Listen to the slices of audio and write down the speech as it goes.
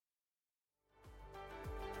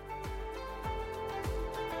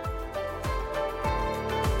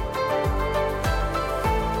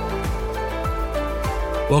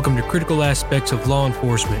Welcome to Critical Aspects of Law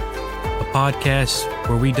Enforcement, a podcast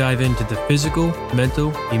where we dive into the physical,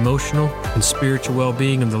 mental, emotional, and spiritual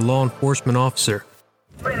well-being of the law enforcement officer.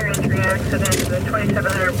 Minor injury accident, the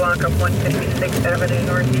 2700 block of 156th Avenue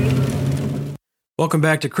Northeast. Welcome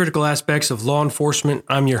back to Critical Aspects of Law Enforcement.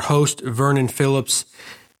 I'm your host, Vernon Phillips.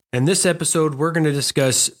 In this episode, we're going to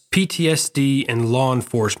discuss PTSD and law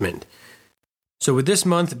enforcement. So with this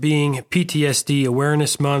month being PTSD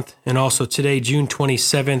Awareness Month, and also today, June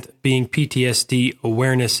 27th, being PTSD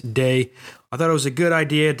Awareness Day, I thought it was a good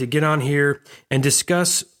idea to get on here and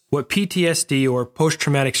discuss what PTSD, or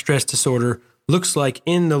post-traumatic stress disorder, looks like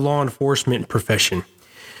in the law enforcement profession.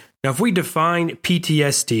 Now, if we define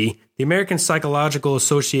PTSD, the American Psychological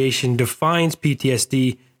Association defines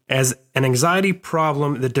PTSD as an anxiety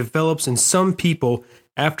problem that develops in some people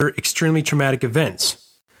after extremely traumatic events.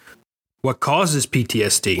 What causes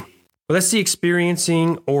PTSD? Well, that's the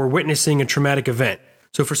experiencing or witnessing a traumatic event.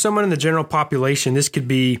 So for someone in the general population, this could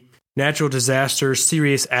be natural disaster,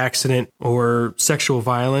 serious accident, or sexual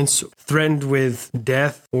violence, threatened with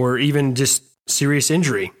death, or even just serious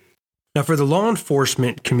injury. Now, for the law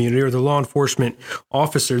enforcement community or the law enforcement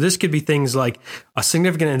officer, this could be things like a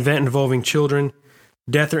significant event involving children,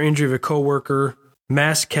 death or injury of a coworker,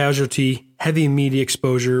 mass casualty, heavy media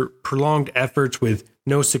exposure, prolonged efforts with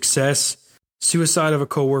no success, suicide of a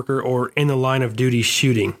coworker, or in the line of duty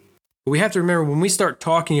shooting. But we have to remember, when we start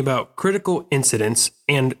talking about critical incidents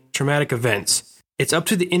and traumatic events, it's up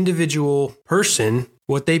to the individual person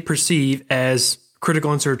what they perceive as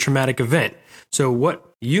critical incident or traumatic event. So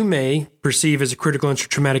what you may perceive as a critical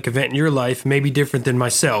incident or traumatic event in your life may be different than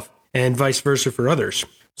myself, and vice versa for others.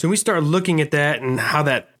 So when we start looking at that and how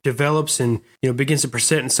that develops and begins to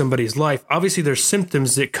present in somebody's life, obviously there's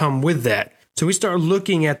symptoms that come with that. So we start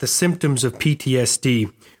looking at the symptoms of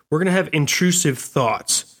PTSD. We're going to have intrusive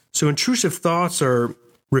thoughts. So intrusive thoughts are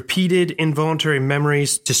repeated involuntary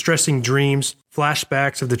memories, distressing dreams,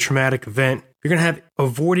 flashbacks of the traumatic event. You're going to have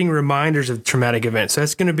avoiding reminders of traumatic events. So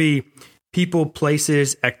that's going to be people,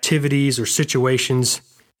 places, activities, or situations.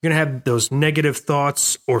 You're going to have those negative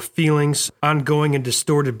thoughts or feelings, ongoing and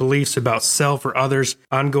distorted beliefs about self or others,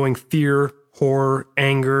 ongoing fear, horror,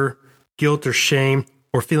 anger, guilt or shame,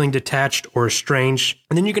 or feeling detached or estranged.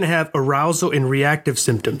 And then you're going to have arousal and reactive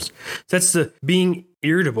symptoms. So that's the being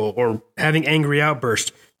irritable or having angry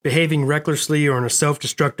outbursts, behaving recklessly or in a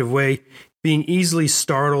self-destructive way, being easily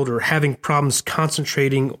startled or having problems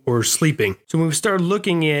concentrating or sleeping. So when we start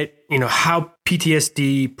looking at, how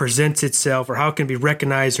PTSD presents itself or how it can be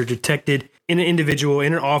recognized or detected in an individual,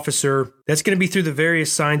 in an officer, that's going to be through the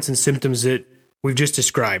various signs and symptoms that we've just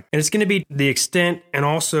described. And it's going to be the extent and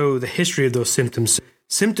also the history of those symptoms.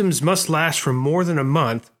 Symptoms must last for more than a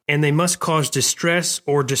month, and they must cause distress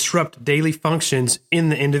or disrupt daily functions in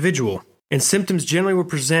the individual. And symptoms generally will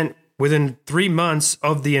present within 3 months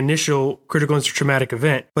of the initial critical incident traumatic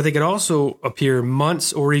event, but they could also appear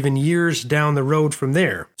months or even years down the road from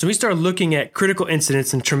there. So we start looking at critical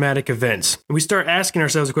incidents and traumatic events, and we start asking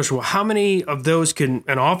ourselves the question, well, how many of those can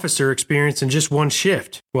an officer experience in just one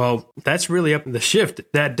shift? Well, that's really up to the shift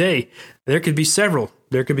that day. There could be several.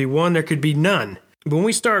 There could be one, there could be none. But when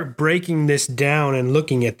we start breaking this down and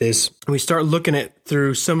looking at this, we start looking at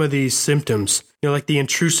through some of these symptoms, like the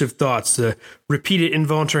intrusive thoughts, the repeated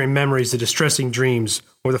involuntary memories, the distressing dreams,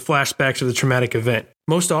 or the flashbacks of the traumatic event.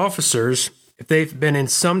 Most officers, if they've been in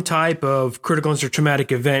some type of critical incident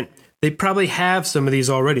traumatic event, they probably have some of these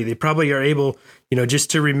already. They probably are able,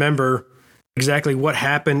 just to remember exactly what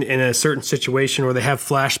happened in a certain situation, or they have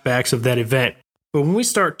flashbacks of that event. But when we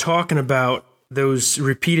start talking about those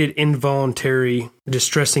repeated involuntary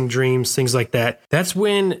distressing dreams, things like that, that's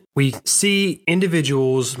when we see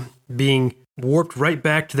individuals being warped right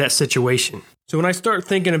back to that situation. So when I start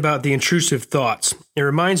thinking about the intrusive thoughts, it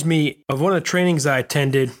reminds me of one of the trainings I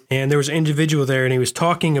attended, and there was an individual there, and he was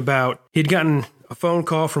talking about, he'd gotten a phone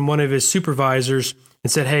call from one of his supervisors and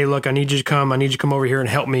said, hey, look, I need you to come over here and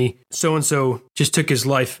help me. So-and-so just took his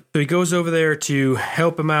life. So he goes over there to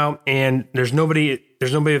help him out, and there's nobody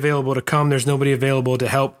available to come. There's nobody available to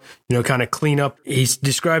help, kind of clean up. He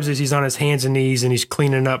describes it as he's on his hands and knees, and he's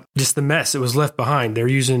cleaning up just the mess that was left behind. They're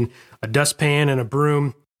using a dustpan and a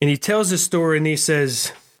broom. And he tells this story, and he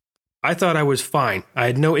says, I thought I was fine. I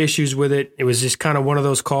had no issues with it. It was just kind of one of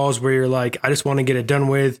those calls where you're like, I just want to get it done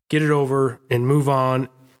with, get it over, and move on,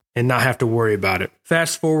 and not have to worry about it.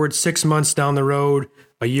 Fast forward 6 months down the road,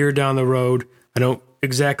 a year down the road. I don't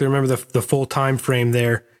exactly remember the full time frame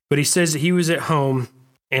there, but he says that he was at home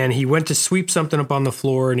and he went to sweep something up on the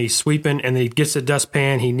floor, and he's sweeping, and he gets a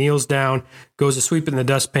dustpan. He kneels down, goes to sweep in the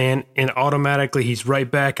dustpan, and automatically he's right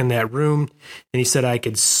back in that room. And he said, I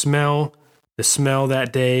could smell the smell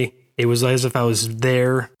that day. It was as if I was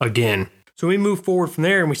there again. So we move forward from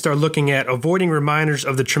there and we start looking at avoiding reminders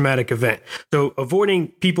of the traumatic event. So avoiding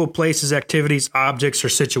people, places, activities, objects, or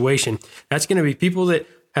situation. That's going to be people that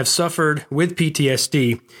have suffered with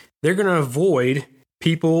PTSD. They're going to avoid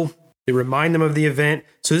people that remind them of the event.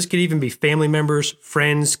 So this could even be family members,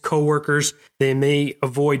 friends, coworkers. They may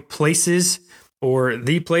avoid places or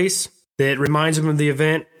the place that reminds them of the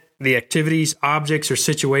event, the activities, objects, or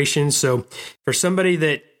situations. So for somebody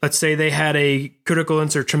that, let's say they had a critical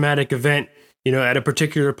illness or traumatic event, at a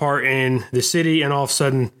particular part in the city, and all of a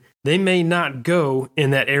sudden they may not go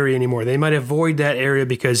in that area anymore. They might avoid that area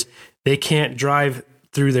because they can't drive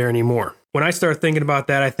through there anymore. When I start thinking about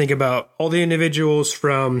that, I think about all the individuals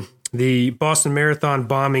from the Boston Marathon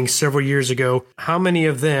bombing several years ago. How many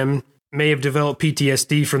of them may have developed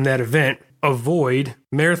PTSD from that event, avoid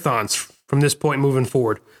marathons from this point moving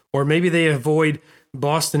forward? Or maybe they avoid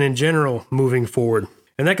Boston in general moving forward.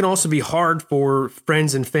 And that can also be hard for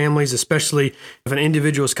friends and families, especially if an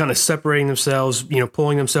individual is kind of separating themselves,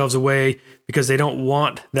 pulling themselves away because they don't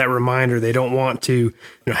want that reminder. They don't want to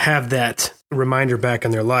have that reminder back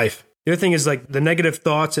in their life. The other thing is like the negative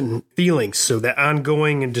thoughts and feelings. So that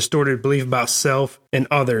ongoing and distorted belief about self and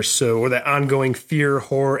others. Or that ongoing fear,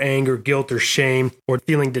 horror, anger, guilt, or shame, or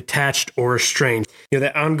feeling detached or estranged.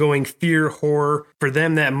 That ongoing fear, horror, for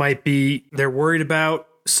them, that might be they're worried about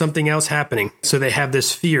something else happening. So they have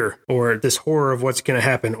this fear or this horror of what's going to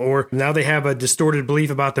happen. Or now they have a distorted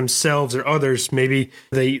belief about themselves or others. Maybe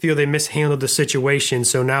they feel they mishandled the situation.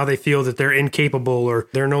 So now they feel that they're incapable or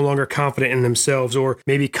they're no longer confident in themselves, or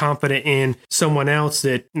maybe confident in someone else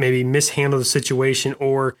that maybe mishandled the situation,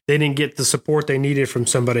 or they didn't get the support they needed from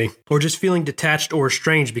somebody, or just feeling detached or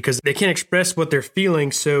estranged because they can't express what they're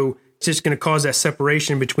feeling. So it's just going to cause that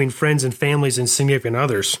separation between friends and families and significant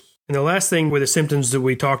others. And the last thing with the symptoms that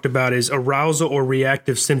we talked about is arousal or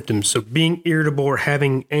reactive symptoms. So being irritable or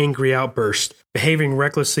having angry outbursts, behaving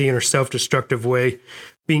recklessly in a self-destructive way,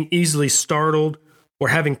 being easily startled, or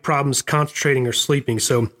having problems concentrating or sleeping.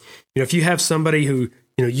 So, if you have somebody who,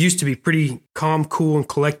 used to be pretty calm, cool, and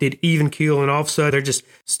collected, even keel, and all of a sudden they're just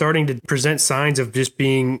starting to present signs of just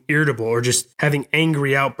being irritable or just having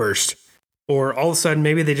angry outbursts, or all of a sudden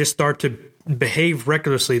maybe they just start to behave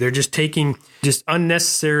recklessly. They're just taking just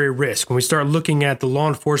unnecessary risk. When we start looking at the law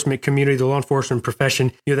enforcement community, the law enforcement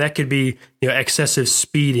profession, that could be excessive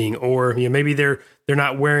speeding, or maybe they're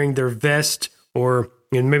not wearing their vest, or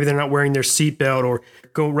maybe they're not wearing their seatbelt, or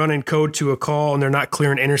go running code to a call and they're not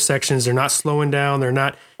clearing intersections, they're not slowing down, they're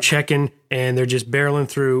not checking, and they're just barreling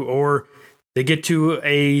through, or they get to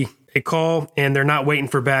a call and they're not waiting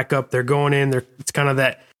for backup. They're going in. It's kind of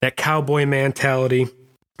that cowboy mentality,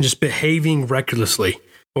 just behaving recklessly.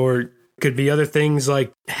 Or it could be other things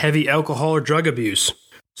like heavy alcohol or drug abuse.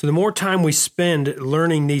 So the more time we spend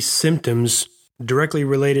learning these symptoms directly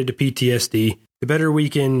related to PTSD, the better we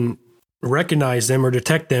can recognize them or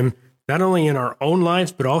detect them, not only in our own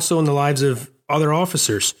lives, but also in the lives of other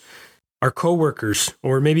officers, our coworkers,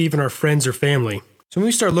 or maybe even our friends or family. So when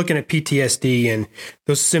we start looking at PTSD and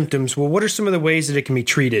those symptoms, well, what are some of the ways that it can be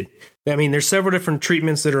treated? I mean, there's several different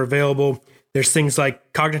treatments that are available. There's things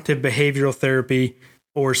like cognitive behavioral therapy,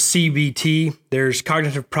 or CBT. There's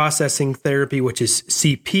cognitive processing therapy, which is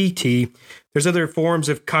CPT. There's other forms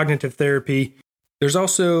of cognitive therapy. There's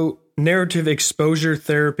also narrative exposure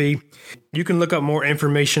therapy. You can look up more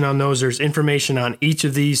information on those. There's information on each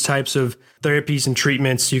of these types of therapies and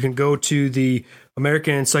treatments. You can go to the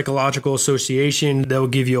American Psychological Association. They'll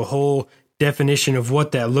give you a whole definition of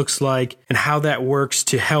what that looks like and how that works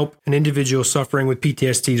to help an individual suffering with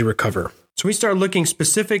PTSD to recover. So we start looking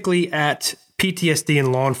specifically at PTSD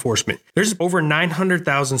in law enforcement. There's over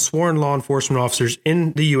 900,000 sworn law enforcement officers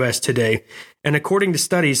in the U.S. today. And according to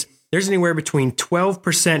studies, there's anywhere between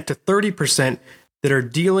 12% to 30% that are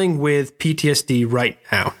dealing with PTSD right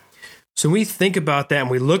now. So when we think about that and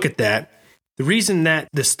we look at that, the reason that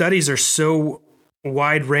the studies are so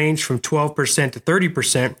wide range from 12% to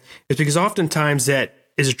 30% is because oftentimes that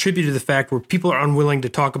is attributed to the fact where people are unwilling to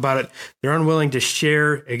talk about it. They're unwilling to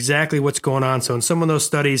share exactly what's going on. So in some of those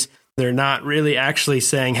studies, they're not really actually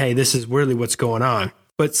saying, hey, this is really what's going on.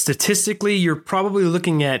 But statistically, you're probably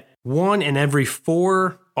looking at 1 in every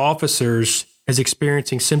 4 officers is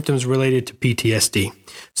experiencing symptoms related to PTSD.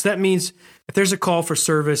 So that means if there's a call for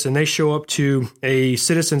service and they show up to a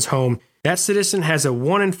citizen's home, that citizen has a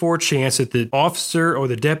 1 in 4 chance that the officer or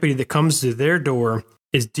the deputy that comes to their door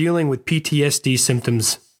is dealing with PTSD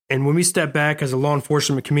symptoms. And when we step back as a law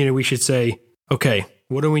enforcement community, we should say, okay,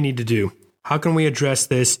 what do we need to do? How can we address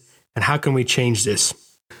this? And how can we change this?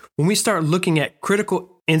 When we start looking at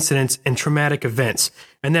critical incidents and traumatic events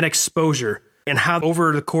and that exposure, and how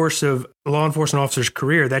over the course of a law enforcement officer's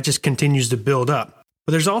career, that just continues to build up.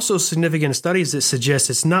 But there's also significant studies that suggest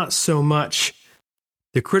it's not so much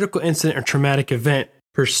the critical incident or traumatic event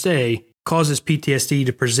per se causes PTSD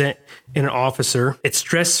to present in an officer. It's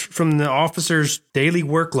stress from the officer's daily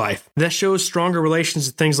work life. That shows stronger relations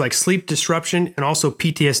to things like sleep disruption and also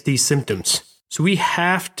PTSD symptoms. So we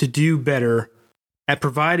have to do better at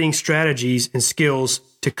providing strategies and skills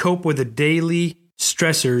to cope with the daily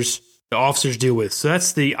stressors the officers deal with. So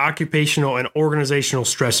that's the occupational and organizational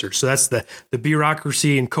stressors. So that's the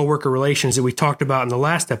bureaucracy and coworker relations that we talked about in the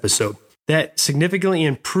last episode. That significantly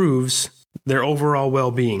improves their overall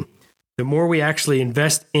well-being. The more we actually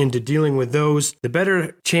invest into dealing with those, the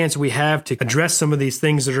better chance we have to address some of these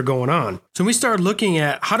things that are going on. So we start looking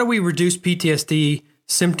at how do we reduce PTSD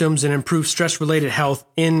symptoms and improve stress-related health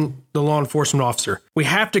in the law enforcement officer. We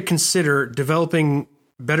have to consider developing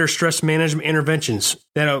better stress management interventions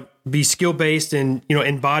that'll be skill-based and,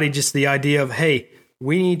 embody just the idea of, hey,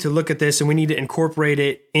 we need to look at this and we need to incorporate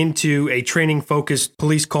it into a training-focused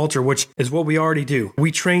police culture, which is what we already do.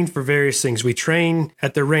 We train for various things. We train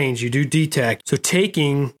at the range. You do DTAC. So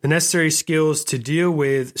taking the necessary skills to deal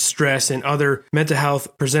with stress and other mental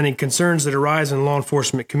health presenting concerns that arise in the law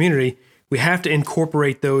enforcement community, we have to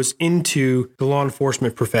incorporate those into the law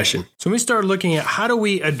enforcement profession. So when we start looking at how do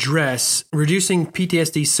we address reducing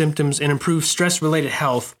PTSD symptoms and improve stress-related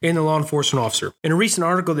health in the law enforcement officer. In a recent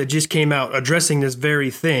article that just came out addressing this very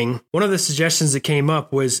thing, one of the suggestions that came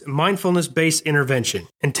up was mindfulness-based intervention,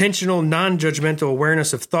 intentional, non-judgmental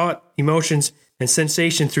awareness of thought, emotions, and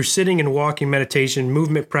sensation through sitting and walking meditation,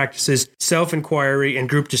 movement practices, self-inquiry, and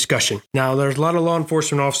group discussion. Now, there's a lot of law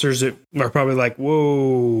enforcement officers that are probably like,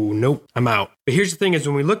 whoa, nope, I'm out. But here's the thing is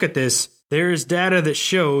when we look at this, there is data that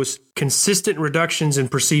shows consistent reductions in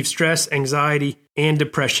perceived stress, anxiety, and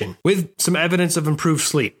depression, with some evidence of improved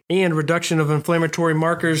sleep and reduction of inflammatory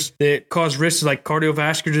markers that cause risks like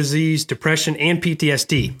cardiovascular disease, depression, and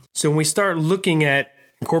PTSD. So when we start looking at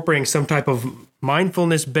incorporating some type of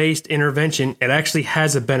mindfulness-based intervention, it actually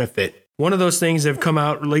has a benefit. One of those things that have come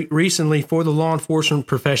out recently for the law enforcement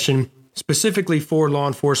profession, specifically for law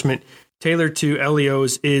enforcement, tailored to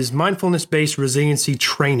LEOs, is mindfulness-based resiliency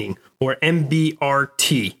training, or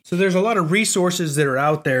MBRT. So there's a lot of resources that are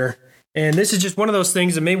out there, and this is just one of those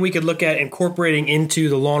things that maybe we could look at incorporating into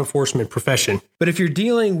the law enforcement profession. But if you're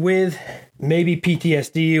dealing with maybe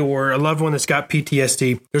PTSD or a loved one that's got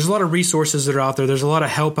PTSD, there's a lot of resources that are out there. There's a lot of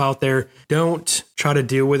help out there. Don't try to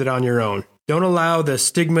deal with it on your own. Don't allow the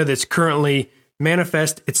stigma that's currently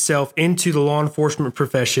manifest itself into the law enforcement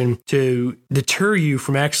profession to deter you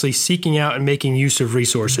from actually seeking out and making use of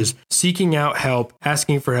resources, seeking out help,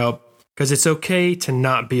 asking for help, because it's okay to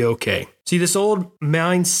not be okay. See, this old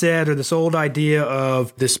mindset or this old idea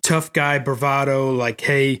of this tough guy bravado, like,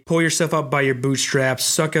 hey, pull yourself up by your bootstraps,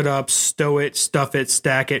 suck it up, stow it, stuff it,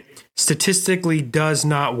 stack it, statistically does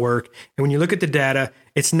not work. And when you look at the data,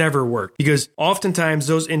 it's never worked, because oftentimes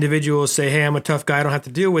those individuals say, hey, I'm a tough guy, I don't have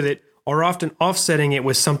to deal with it, are often offsetting it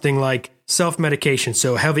with something like self-medication,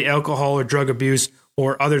 so heavy alcohol or drug abuse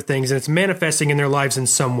or other things, and it's manifesting in their lives in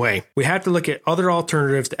some way. We have to look at other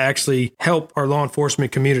alternatives to actually help our law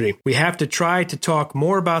enforcement community. We have to try to talk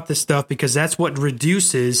more about this stuff because that's what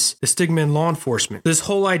reduces the stigma in law enforcement. This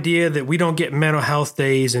whole idea that we don't get mental health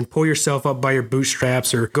days and pull yourself up by your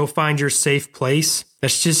bootstraps or go find your safe place,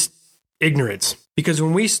 that's just ignorance. Because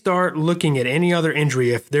when we start looking at any other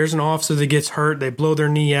injury, if there's an officer that gets hurt, they blow their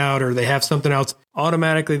knee out or they have something else,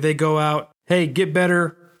 automatically they go out, hey, get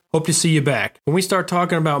better, hope to see you back. When we start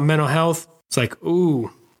talking about mental health, it's like,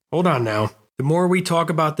 ooh, hold on now. The more we talk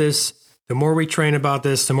about this, the more we train about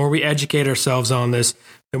this, the more we educate ourselves on this,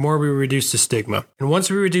 the more we reduce the stigma. And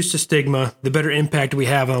once we reduce the stigma, the better impact we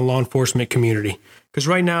have on the law enforcement community. Because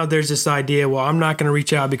right now there's this idea, well, I'm not going to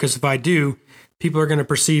reach out because if I do, people are going to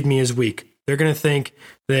perceive me as weak. They're going to think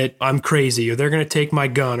that I'm crazy, or they're going to take my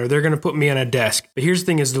gun, or they're going to put me on a desk. But here's the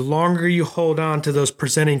thing is the longer you hold on to those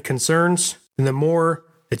presenting concerns, and the more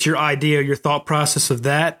that your idea, your thought process of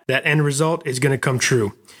that end result is going to come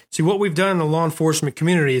true. See, what we've done in the law enforcement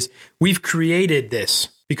community is we've created this.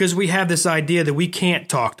 Because we have this idea that we can't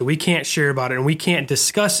talk, that we can't share about it, and we can't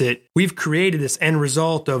discuss it, we've created this end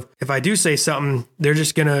result of, if I do say something,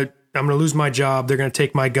 I'm going to lose my job, they're going to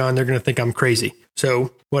take my gun, they're going to think I'm crazy.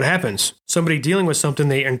 So what happens? Somebody dealing with something,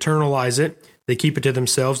 they internalize it, they keep it to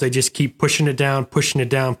themselves, they just keep pushing it down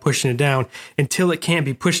until it can't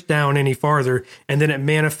be pushed down any farther, and then it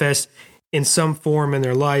manifests in some form in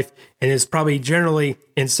their life, and it's probably generally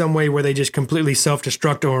in some way where they just completely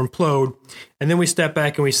self-destruct or implode, and then we step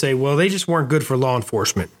back and we say, well, they just weren't good for law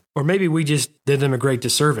enforcement, or maybe we just did them a great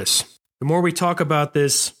disservice. The more we talk about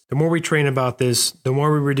this, the more we train about this, the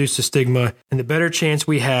more we reduce the stigma, and the better chance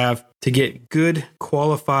we have to get good,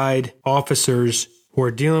 qualified officers who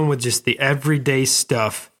are dealing with just the everyday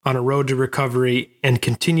stuff on a road to recovery and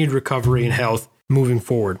continued recovery and health moving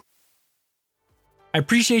forward. I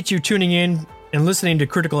appreciate you tuning in and listening to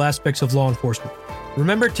Critical Aspects of Law Enforcement.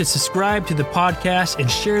 Remember to subscribe to the podcast and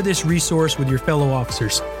share this resource with your fellow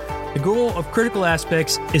officers. The goal of Critical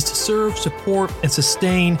Aspects is to serve, support, and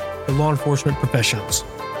sustain the law enforcement professionals.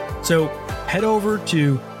 So head over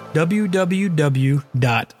to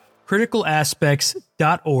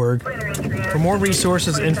www.criticalaspects.org for more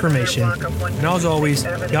resources and information. And as always,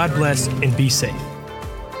 God bless and be safe.